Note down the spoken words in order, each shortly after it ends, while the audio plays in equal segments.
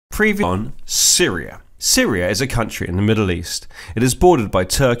Previous on Syria. Syria is a country in the Middle East. It is bordered by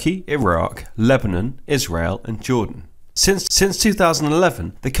Turkey, Iraq, Lebanon, Israel and Jordan. Since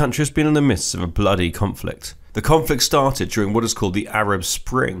 2011, the country has been in the midst of a bloody conflict. The conflict started during what is called the Arab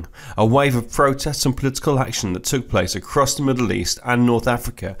Spring, a wave of protests and political action that took place across the Middle East and North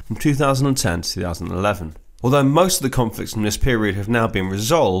Africa from 2010 to 2011. Although most of the conflicts in this period have now been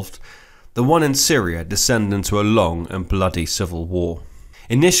resolved, the one in Syria descended into a long and bloody civil war.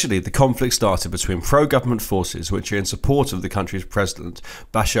 Initially, the conflict started between pro-government forces which are in support of the country's president,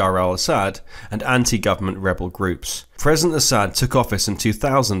 Bashar Al Assad, and anti-government rebel groups. President Assad took office in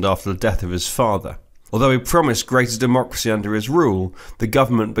 2000 after the death of his father. Although he promised greater democracy under his rule, the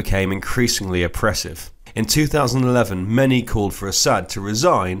government became increasingly oppressive. In 2011, many called for Assad to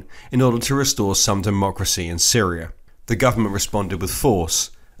resign in order to restore some democracy in Syria. The government responded with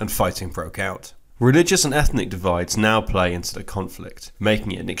force, and fighting broke out. Religious and ethnic divides now play into the conflict,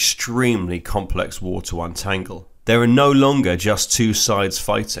 making it an extremely complex war to untangle. There are no longer just two sides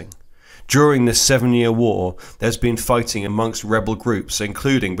fighting. During this 7-year war, there's been fighting amongst rebel groups,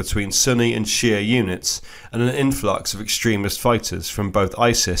 including between Sunni and Shia units, and an influx of extremist fighters from both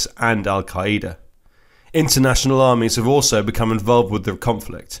ISIS and Al-Qaeda. International armies have also become involved with the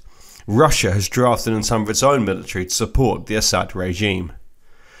conflict. Russia has drafted in some of its own military to support the Assad regime.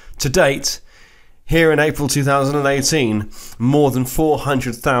 To date, here in April 2018, more than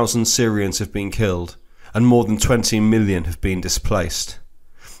 400,000 Syrians have been killed, and more than 20 million have been displaced.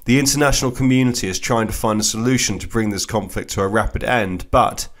 The international community is trying to find a solution to bring this conflict to a rapid end,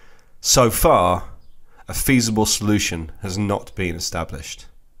 but, so far, a feasible solution has not been established.